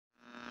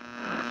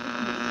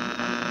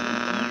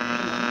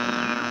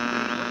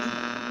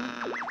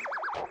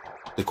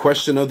The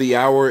question of the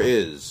hour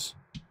is,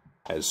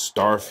 has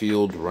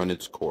Starfield run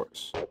its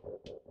course?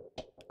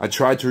 I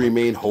tried to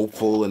remain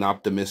hopeful and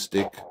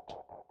optimistic,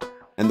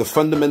 and the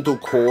fundamental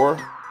core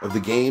of the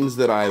games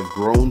that I have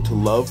grown to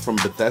love from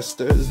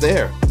Bethesda is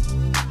there.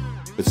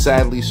 But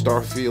sadly,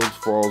 Starfield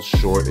falls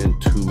short in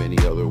too many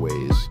other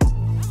ways.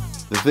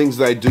 The things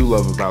that I do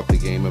love about the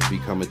game have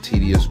become a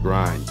tedious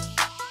grind.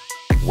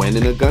 When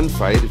in a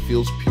gunfight, it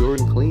feels pure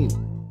and clean.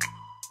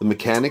 The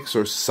mechanics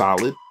are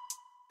solid,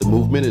 the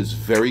movement is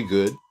very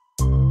good,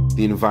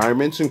 the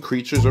environments and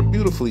creatures are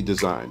beautifully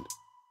designed.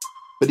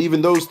 But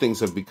even those things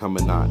have become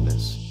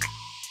monotonous.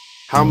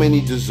 How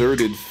many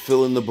deserted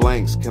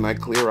fill-in-the-blanks can I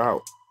clear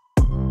out?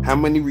 How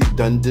many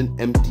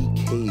redundant, empty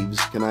caves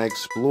can I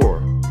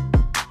explore?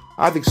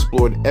 I've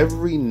explored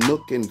every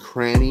nook and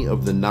cranny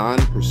of the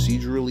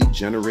non-procedurally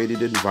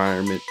generated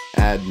environment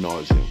ad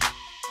nauseum.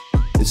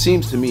 It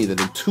seems to me that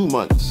in 2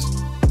 months,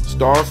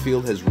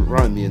 Starfield has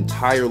run the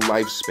entire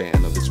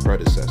lifespan of its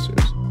predecessors.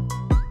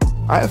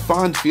 I have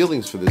fond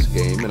feelings for this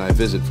game and I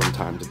visit from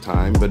time to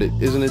time, but it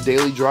isn't a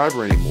daily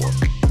driver anymore.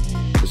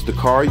 It's the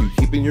car you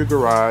keep in your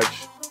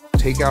garage,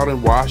 take out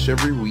and wash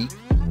every week,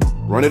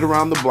 run it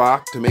around the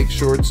block to make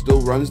sure it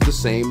still runs the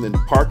same, then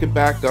park it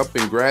back up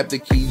and grab the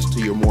keys to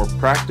your more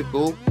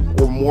practical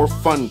or more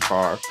fun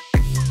car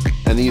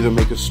and either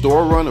make a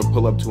store run or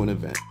pull up to an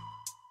event.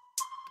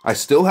 I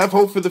still have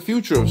hope for the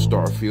future of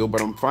Starfield,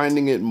 but I'm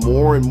finding it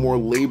more and more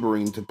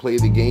laboring to play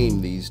the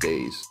game these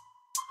days.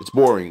 It's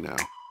boring now.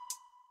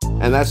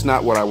 And that's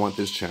not what I want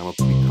this channel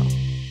to become.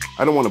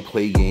 I don't want to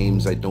play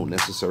games I don't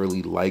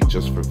necessarily like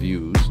just for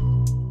views.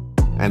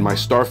 And my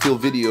Starfield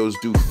videos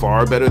do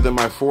far better than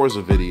my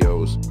Forza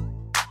videos.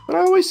 But I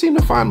always seem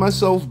to find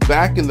myself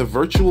back in the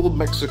virtual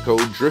Mexico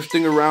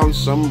drifting around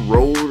some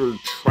road or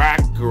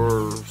track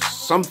or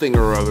something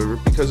or other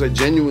because I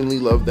genuinely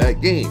love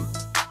that game.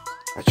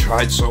 I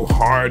tried so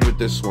hard with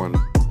this one,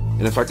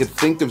 and if I could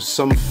think of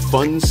some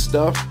fun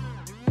stuff,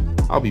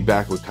 I'll be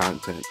back with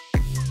content.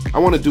 I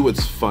want to do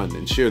what's fun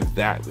and share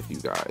that with you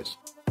guys.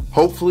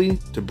 Hopefully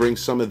to bring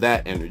some of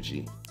that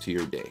energy to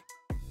your day.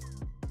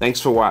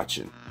 Thanks for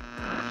watching.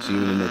 See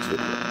you in the next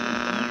video.